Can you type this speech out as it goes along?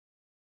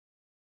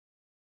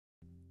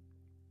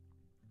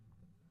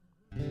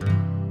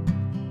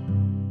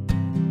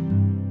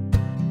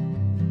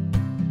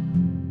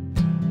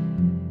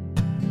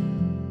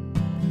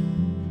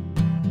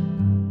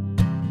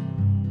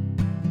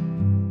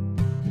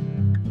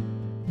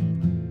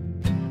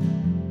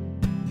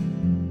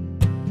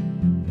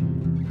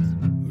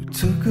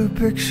Took a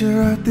picture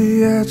at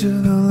the edge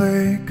of the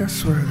lake. I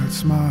swear that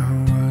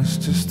smile was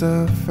just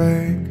a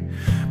fake.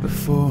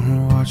 Before I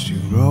watched you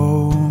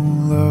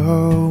roll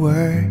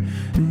away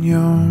in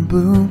your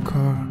blue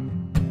car.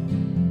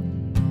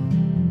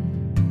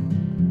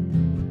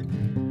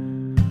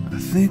 I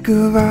think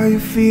of how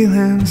you feel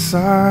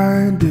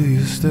inside. Do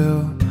you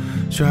still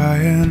try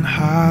and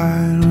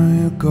hide when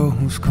your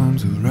ghost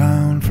comes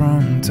around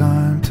from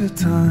time to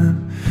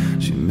time?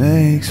 She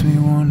makes me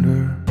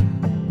wonder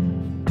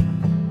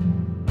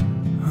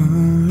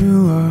who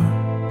you are.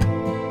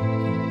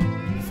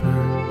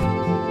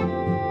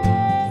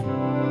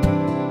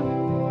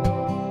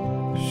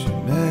 She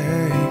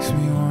makes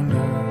me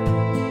wonder.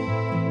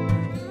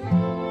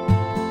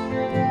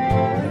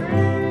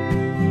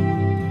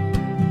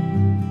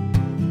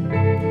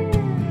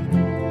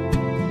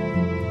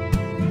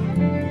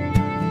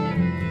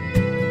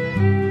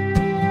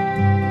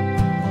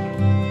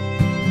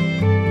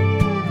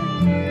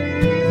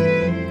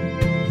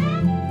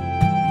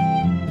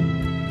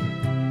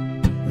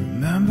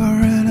 Remember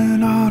in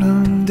an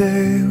autumn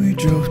day, we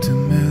drove to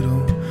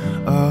middle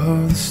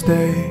of the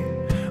state.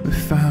 We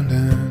found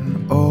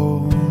an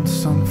old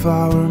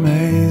sunflower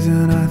made